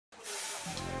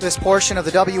This portion of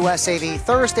the WSAV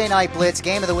Thursday Night Blitz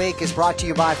Game of the Week is brought to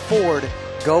you by Ford.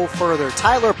 Go further.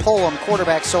 Tyler Pullum,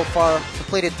 quarterback so far,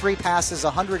 completed 3 passes,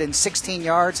 116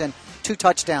 yards, and 2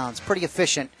 touchdowns. Pretty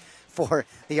efficient for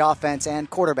the offense and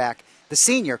quarterback, the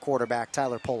senior quarterback,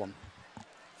 Tyler Pullum.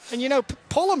 And, you know,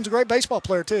 Pullum's a great baseball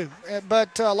player, too.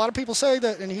 But a lot of people say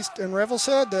that, and Revel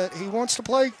said that he wants to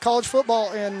play college football,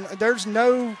 and there's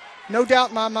no doubt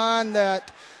in my mind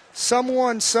that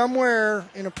someone somewhere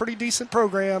in a pretty decent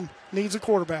program needs a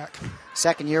quarterback.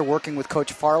 Second year working with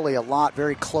Coach Farley a lot,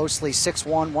 very closely.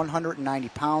 6'1", 190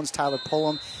 pounds. Tyler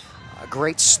Pullum, a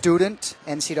great student,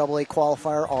 NCAA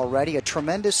qualifier already, a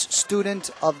tremendous student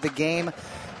of the game.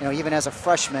 You know, even as a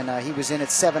freshman, he was in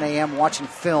at 7 a.m. watching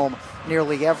film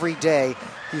nearly every day.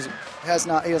 He doesn't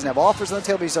have offers on the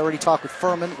table, but he's already talked with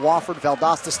Furman, Wofford,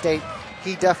 Valdosta State.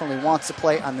 He definitely wants to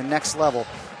play on the next level.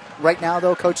 Right now,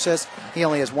 though, Coach says he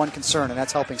only has one concern, and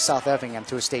that's helping South Effingham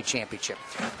to a state championship.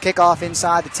 Kickoff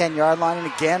inside the 10-yard line,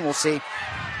 and again, we'll see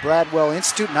Bradwell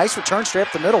Institute. Nice return straight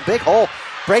up the middle, big hole.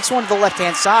 Breaks one to the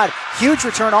left-hand side. Huge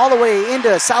return all the way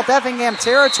into South Effingham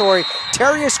territory.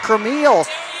 Terrius Cremiel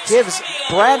gives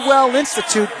Bradwell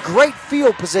Institute great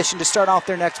field position to start off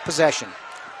their next possession.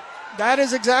 That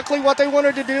is exactly what they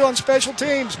wanted to do on special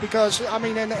teams because, I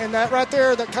mean, and that right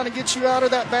there, that kind of gets you out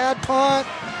of that bad punt.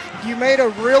 You made a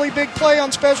really big play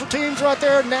on special teams right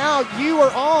there. Now you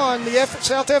are on the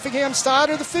South Effingham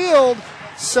side of the field.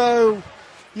 So,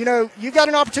 you know, you got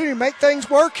an opportunity to make things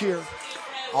work here.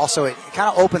 Also, it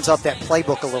kind of opens up that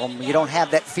playbook a little. You don't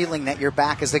have that feeling that your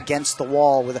back is against the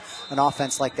wall with an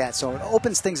offense like that. So it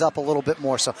opens things up a little bit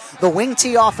more. So the wing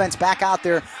T offense back out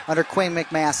there under Quinn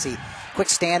McMassey. Quick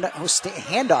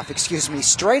handoff,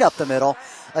 straight up the middle.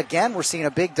 Again, we're seeing a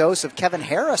big dose of Kevin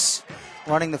Harris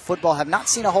running the football. Have not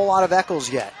seen a whole lot of Eccles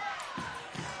yet.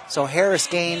 So Harris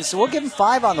gains. So we'll give him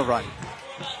 5 on the run.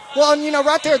 Well, and, you know,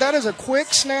 right there, that is a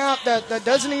quick snap that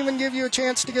doesn't even give you a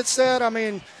chance to get set. I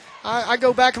mean, I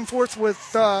go back and forth with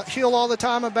Hill all the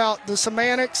time about the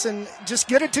semantics and just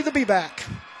get it to the B-back.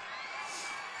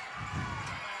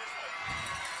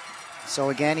 So,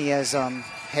 again, he has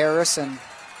Harris and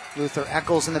Luther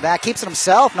Eccles in the back. Keeps it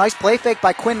himself. Nice play fake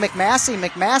by Quinn McMassey.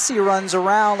 McMassey runs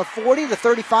around the 40, the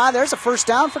 35. There's a first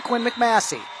down for Quinn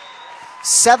McMassey.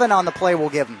 7 on the play we'll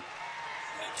give him.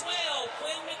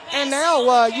 And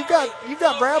now you've got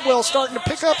Bradwell starting to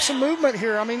pick up some movement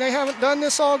here. I mean, they haven't done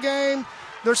this all game.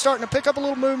 They're starting to pick up a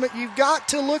little movement. You've got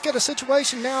to look at a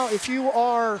situation now. If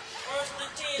you're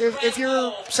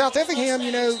South Effingham,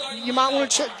 you know, you might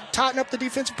want to tighten up the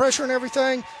defensive pressure and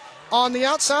everything. On the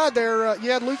outside there,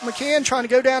 you had Luke McCann trying to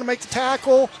go down and make the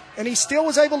tackle, and he still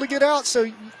was able to get out. So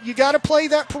you got to play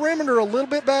that perimeter a little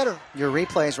bit better. Your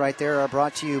replays right there are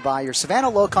brought to you by your Savannah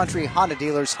Low Country Honda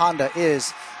dealers. Honda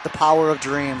is the power of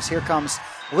dreams. Here comes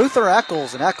Luther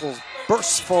Eccles, and Eccles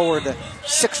bursts forward, a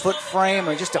 6-foot frame,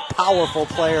 and just a powerful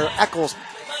player. Eccles,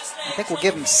 I think we'll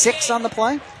give him 6 on the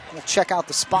play. We'll check out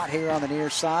the spot here on the near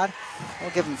side.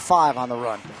 We'll give him 5 on the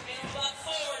run.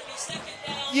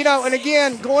 You know, and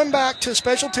again, going back to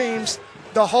special teams,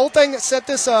 the whole thing that set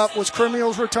this up was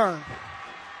Cremiel's return.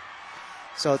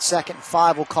 So it's 2nd and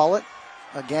 5, we'll call it.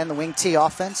 Again, the wing T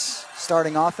offense,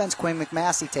 starting offense. Quinn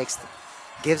McMassey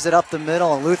gives it up the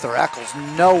middle, and Luther Eccles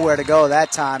nowhere to go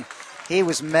that time. He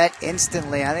was met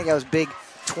instantly. I think that was big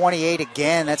 28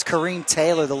 again. That's Kareem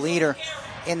Taylor, the leader,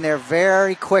 in there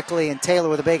very quickly. And Taylor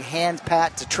with a big hand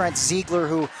pat to Trent Ziegler,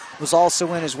 who was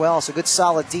also in as well. So good,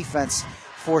 solid defense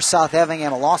for South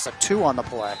Effingham. A loss of 2 on the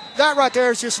play. That right there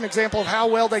is just an example of how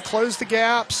well they close the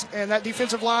gaps. And that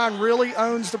defensive line really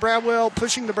owns the Bradwell,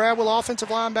 pushing the Bradwell offensive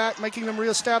line back, making them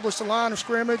reestablish the line of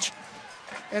scrimmage.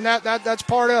 And that's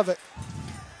part of it.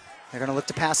 They're going to look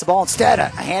to pass the ball. Instead, a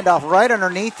handoff right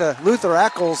underneath Luther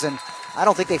Eccles, and I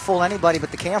don't think they fool anybody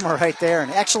but the camera right there.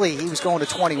 And actually, he was going to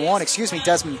 21.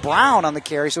 Desmond Brown on the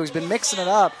carry, so he's been mixing it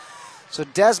up. So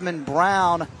Desmond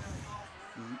Brown,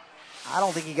 I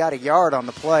don't think he got a yard on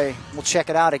the play. We'll check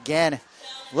it out again.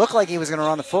 Looked like he was going to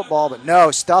run the football, but no,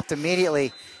 stopped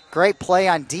immediately. Great play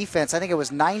on defense. I think it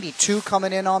was 92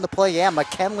 coming in on the play. Yeah,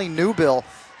 McKinley Newbill.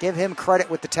 Give him credit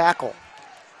with the tackle.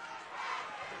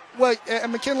 Well,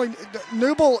 McKinley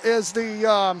Newbill is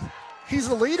he's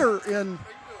the leader in.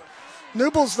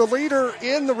 Newbill's the leader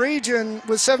in the region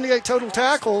with 78 total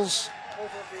tackles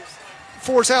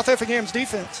for South Effingham's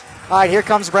defense. All right, here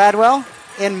comes Bradwell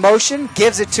in motion,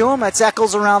 gives it to him. That's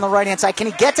Eccles around the right-hand side. Can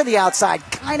he get to the outside?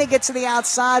 Kind of gets to the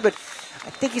outside, but I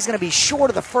think he's going to be short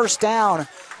of the first down. It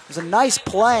was a nice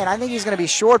play, and I think he's going to be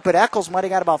short, but Eccles might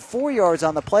have got about 4 yards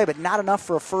on the play, but not enough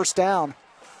for a first down.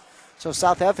 So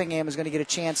South Effingham is going to get a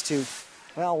chance to,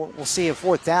 well, we'll see a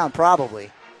 4th down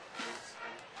probably.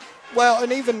 Well,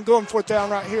 and even going fourth down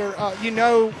right here,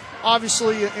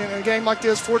 obviously in a game like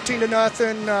this,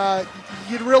 14-0,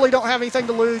 you really don't have anything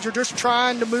to lose. You're just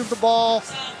trying to move the ball.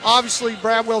 Obviously,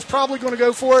 Bradwell's probably going to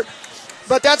go for it.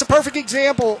 But that's a perfect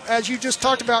example, as you just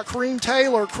talked about Kareem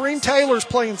Taylor. Kareem Taylor's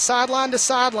playing sideline to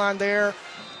sideline there.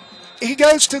 He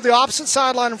goes to the opposite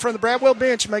sideline in front of the Bradwell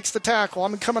bench and makes the tackle.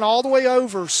 Coming all the way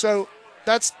over. So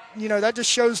that just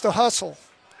shows the hustle.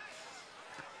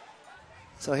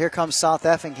 So here comes South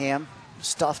Effingham,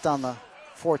 stuffed on the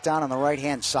fourth down on the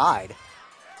right-hand side.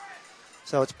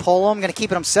 So it's Pullum, going to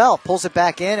keep it himself. Pulls it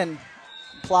back in and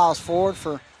plows forward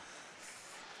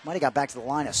might have got back to the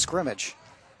line of scrimmage.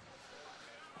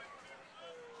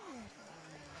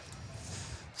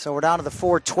 So we're down to the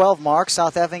 4:12 mark.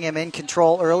 South Effingham in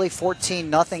control early,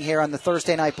 14-0 here on the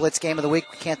Thursday Night Blitz game of the week.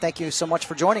 We can't thank you so much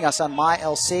for joining us on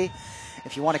MyLC.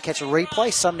 If you want to catch a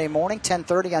replay Sunday morning,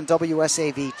 10:30 on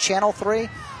WSAV Channel 3,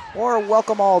 or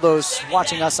welcome all those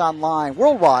watching us online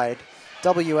worldwide,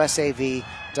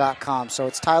 WSAV.com. So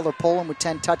it's Tyler Pullum with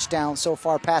 10 touchdowns so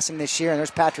far passing this year, and there's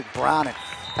Patrick Brown. And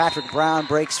Patrick Brown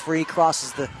breaks free,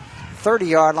 crosses the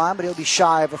 30-yard line, but he'll be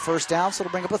shy of a first down, so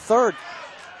it'll bring up a third.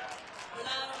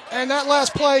 And that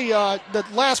last play, the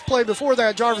last play before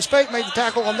that, Jarvis Spate made the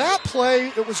tackle. On that play,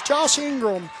 it was Josh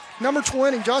Ingram, number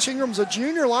 20. Josh Ingram's a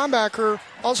junior linebacker,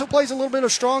 also plays a little bit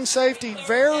of strong safety.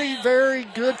 Very, very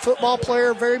good football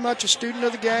player, very much a student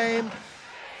of the game.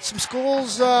 Some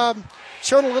schools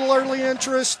showed a little early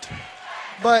interest,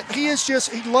 but he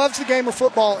loves the game of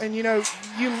football. And, you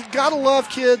got to love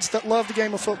kids that love the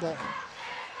game of football.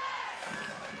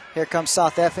 Here comes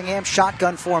South Effingham,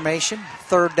 shotgun formation,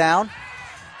 third down.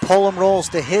 Pullum rolls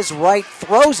to his right,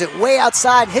 throws it way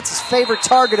outside, and hits his favorite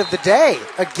target of the day.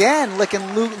 Again,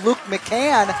 licking Luke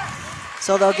McCann.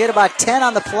 So they'll get about 10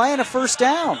 on the play and a first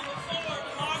down.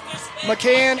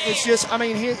 McCann is just,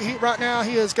 he right now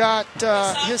he has got,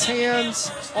 his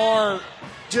hands are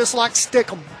just like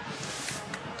Stickum.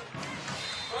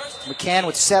 McCann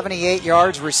with 78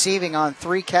 yards receiving on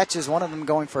 3 catches, one of them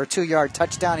going for a 2-yard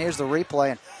touchdown. Here's the replay,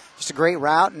 and just a great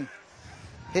route, and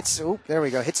hits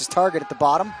his target at the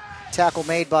bottom. Tackle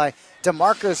made by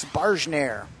DeMarcus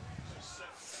Bargner.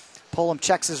 Pullum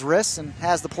checks his wrists and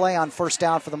has the play on first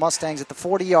down for the Mustangs at the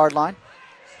 40-yard line.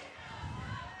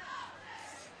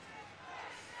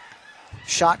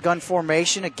 Shotgun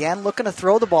formation, again looking to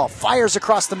throw the ball. Fires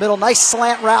across the middle, nice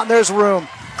slant route, and there's room.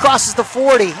 Crosses the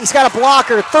 40, he's got a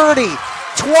blocker, 30,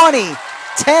 20,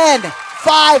 10,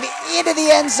 5 into the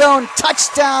end zone.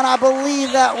 Touchdown, I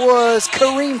believe that was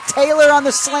Kareem Taylor on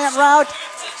the slant route.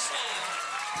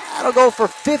 That'll go for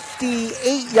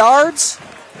 58 yards.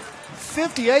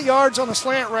 58 yards on a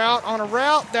slant route, on a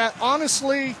route that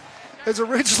honestly is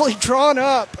originally drawn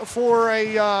up for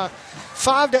a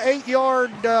 5 to 8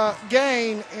 yard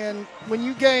gain. And when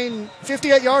you gain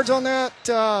 58 yards on that,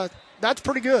 that's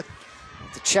pretty good.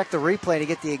 To check the replay to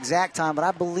get the exact time, but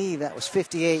I believe that was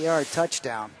 58-yard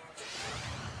touchdown.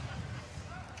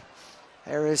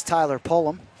 There is Tyler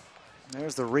Pullum.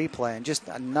 There's the replay, and just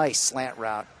a nice slant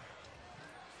route.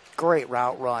 Great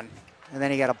route run. And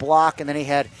then he got a block, and then he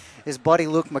had his buddy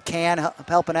Luke McCann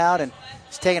helping out, and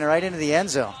he's taking it right into the end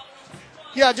zone.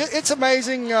 Yeah, it's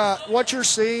amazing what you're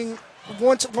seeing.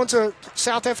 Once a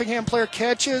South Effingham player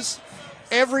catches,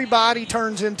 everybody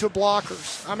turns into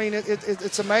blockers.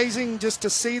 It's amazing just to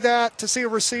see that, to see a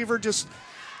receiver just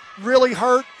really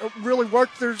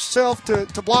work themselves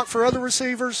to block for other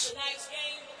receivers.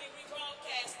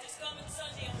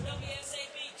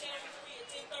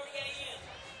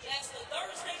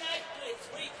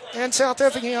 And South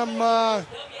Effingham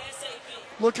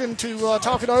looking to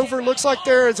talk it over. Looks like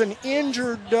there is an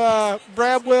injured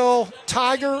Bradwell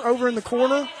Tiger over in the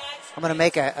corner. I'm going to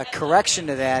make a correction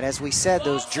to that. As we said,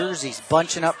 those jerseys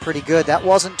bunching up pretty good. That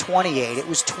wasn't 28. It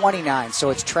was 29. So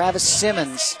it's Travis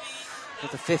Simmons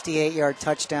with a 58-yard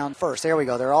touchdown first. There we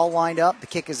go. They're all lined up. The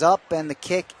kick is up, and the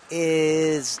kick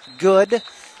is good.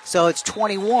 So it's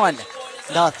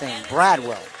 21-0.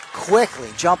 Bradwell quickly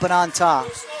jumping on top,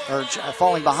 or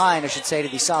falling behind, I should say, to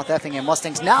the South Effingham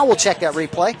Mustangs. Now we'll check that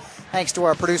replay. Thanks to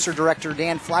our producer-director,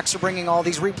 Dan Flexer, bringing all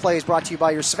these replays brought to you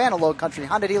by your Savannah Low Country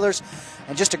Honda dealers.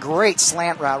 And just a great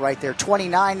slant route right there.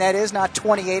 29, that is, not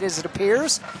 28 as it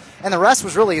appears. And the rest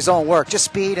was really his own work, just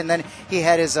speed. And then he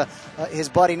had his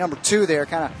buddy number 2 there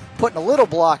kind of putting a little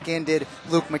block in, did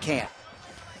Luke McCann.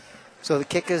 So the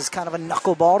kick is kind of a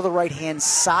knuckleball to the right-hand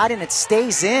side, and it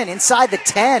stays inside the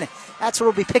 10. That's where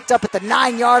it'll be picked up at the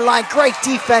 9-yard line. Great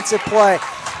defensive play.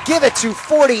 Give it to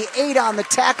 48 on the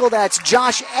tackle. That's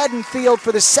Josh Edenfield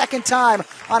for the second time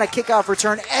on a kickoff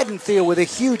return. Edenfield with a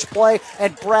huge play,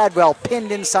 and Bradwell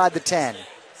pinned inside the 10.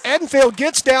 Edenfield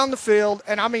gets down the field,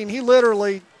 and, I mean, he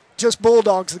literally just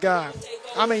bulldogs the guy.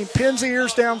 I mean, pins the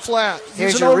ears down flat.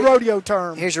 Here's an old rodeo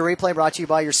term. Here's your replay brought to you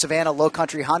by your Savannah Low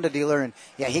Country Honda dealer. And,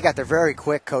 yeah, he got there very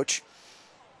quick, Coach.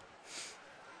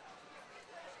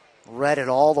 Read it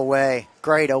all the way.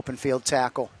 Great open field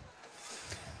tackle.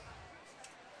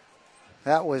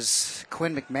 That was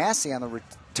Quinn McMassey on the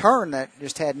return that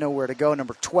just had nowhere to go,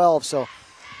 number 12. So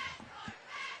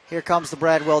here comes the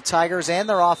Bradwell Tigers and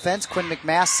their offense. Quinn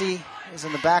McMassey is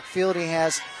in the backfield. He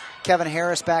has Kevin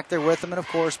Harris back there with him. And, of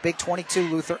course, big 22,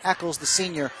 Luther Eccles, the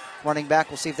senior running back.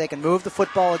 We'll see if they can move the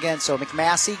football again. So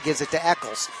McMassey gives it to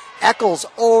Eccles. Eccles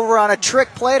over on a trick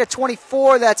play to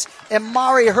 24. That's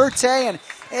Imari Hurte, and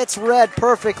it's read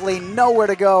perfectly. Nowhere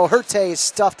to go. Hurte is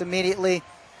stuffed immediately.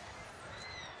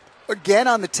 Again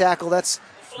on the tackle, that's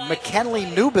McKinley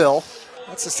Newbill.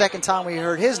 That's the second time we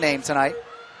heard his name tonight.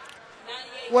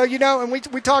 Well, you know, and we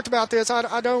talked about this.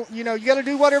 I don't, you know, you got to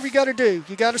do whatever you got to do.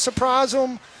 You got to surprise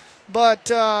them. But,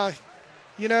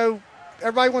 you know,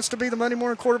 everybody wants to be the Monday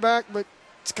morning quarterback, but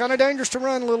it's kind of dangerous to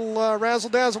run a little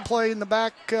razzle-dazzle play in the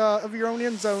back of your own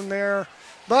end zone there.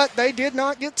 But they did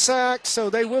not get sacked, so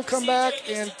they will come back,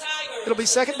 and it'll be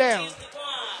second down.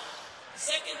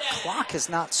 Clock has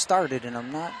not started, and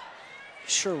I'm not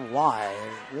sure why.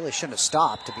 It really shouldn't have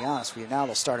stopped, to be honest with you. Now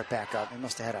they'll start it back up. They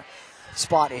must have had a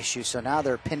spot issue, so now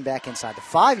they're pinned back inside the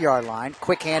 5-yard line.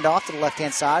 Quick handoff to the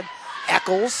left-hand side.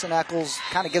 Eccles, and Eccles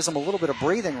kind of gives them a little bit of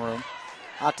breathing room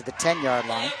out to the 10-yard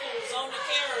line.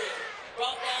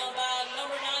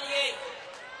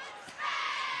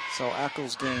 So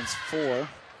Eccles gains 4.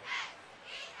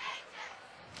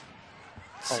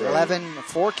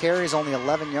 4 carries, only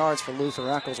 11 yards for Luther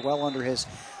Eccles, well under his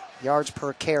yards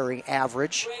per carry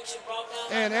average.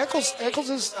 And Eccles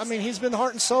is, I mean, he's been the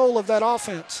heart and soul of that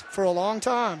offense for a long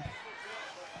time.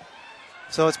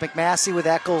 So it's McMassey with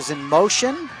Eccles in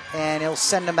motion, and he'll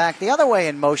send him back the other way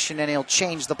in motion, and he'll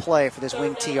change the play for this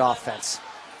wing T offense.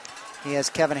 He has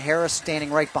Kevin Harris standing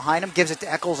right behind him, gives it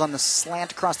to Eccles on the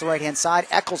slant across the right-hand side.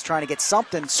 Eccles trying to get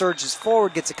something, surges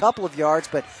forward, gets a couple of yards,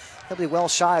 but he'll be well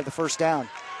shy of the first down.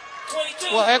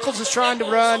 Well, Eccles is trying to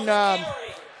run,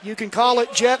 you can call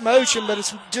it jet motion, but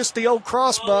it's just the old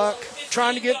crossbuck,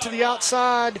 trying to get to the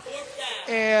outside,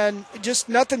 and just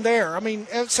nothing there. I mean,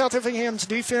 South Effingham's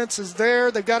defense is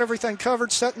there. They've got everything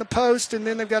covered, setting the post, and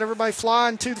then they've got everybody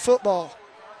flying to the football.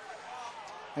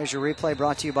 There's your replay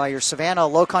brought to you by your Savannah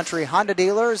Low Country Honda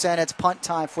dealers, and it's punt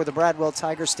time for the Bradwell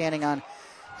Tigers. Standing on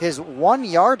his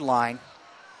 1-yard line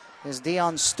is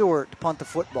Deion Stewart to punt the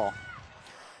football.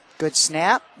 Good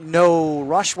snap, no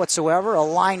rush whatsoever. A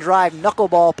line drive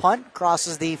knuckleball punt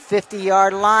crosses the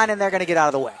 50-yard line, and they're going to get out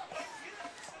of the way.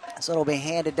 So it'll be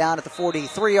handed down at the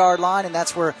 43-yard line, and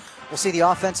that's where we'll see the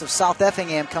offense of South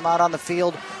Effingham come out on the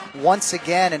field once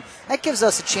again. And that gives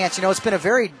us a chance. You know, it's been a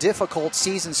very difficult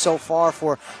season so far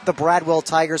for the Bradwell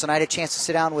Tigers, and I had a chance to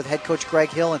sit down with head coach Greg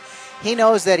Hill, and he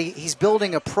knows that he's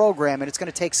building a program, and it's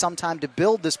going to take some time to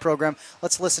build this program.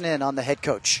 Let's listen in on the head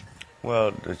coach.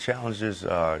 Well, the challenges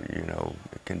are, you know,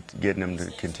 getting them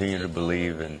to continue to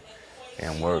believe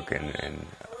and work, and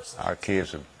our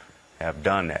kids have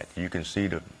done that. You can see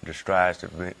the strides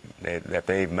that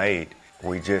they've made.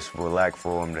 We just would like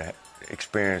for them to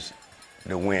experience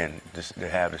the win, just to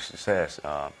have the success.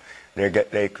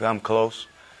 They come close,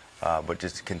 but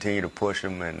just to continue to push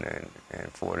them and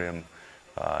for them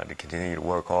to continue to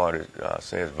work hard, it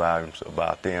says volumes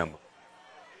about them.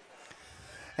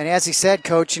 And as he said,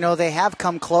 Coach, you know, they have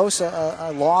come close,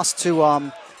 a loss to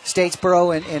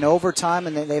Statesboro in overtime,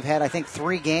 and they've had, I think,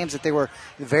 3 games that they were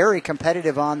very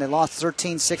competitive on. They lost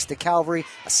 13-6 to Calvary,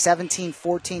 a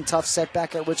 17-14 tough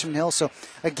setback at Richmond Hill. So,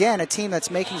 again, a team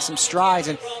that's making some strides,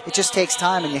 and it just takes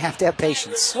time, and you have to have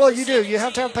patience. Well, you do. You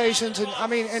have to have patience, and I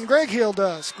mean, and Greg Hill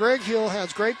does. Greg Hill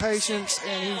has great patience,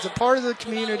 and he's a part of the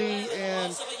community,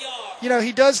 and, you know,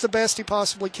 he does the best he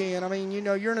possibly can. I mean, you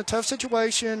know, you're in a tough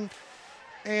situation,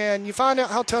 and you find out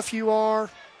how tough you are,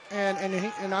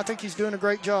 and I think he's doing a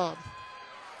great job.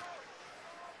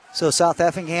 So South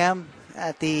Effingham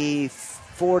at the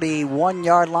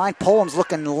 41-yard line. Pullum's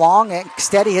looking long and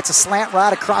steady, hits a slant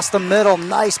route across the middle.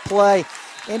 Nice play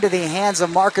into the hands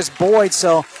of Marcus Boyd.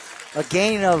 So a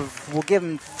gain of, we'll give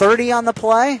him 30 on the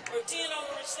play.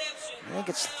 I think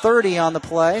it's 30 on the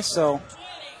play, so...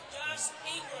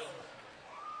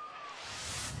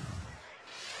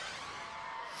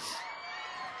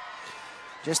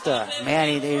 Just,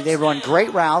 man, they run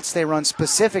great routes. They run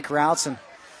specific routes, and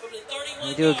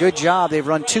they do a good job. They've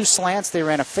run 2 slants. They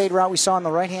ran a fade route we saw on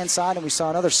the right-hand side, and we saw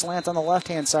another slant on the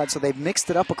left-hand side, so they've mixed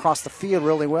it up across the field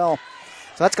really well.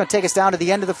 So that's going to take us down to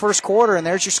the end of the first quarter, and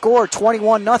there's your score,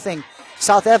 21-0,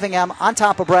 South Effingham on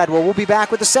top of Bradwell. We'll be back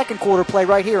with the second quarter play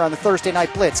right here on the Thursday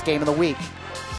Night Blitz Game of the Week.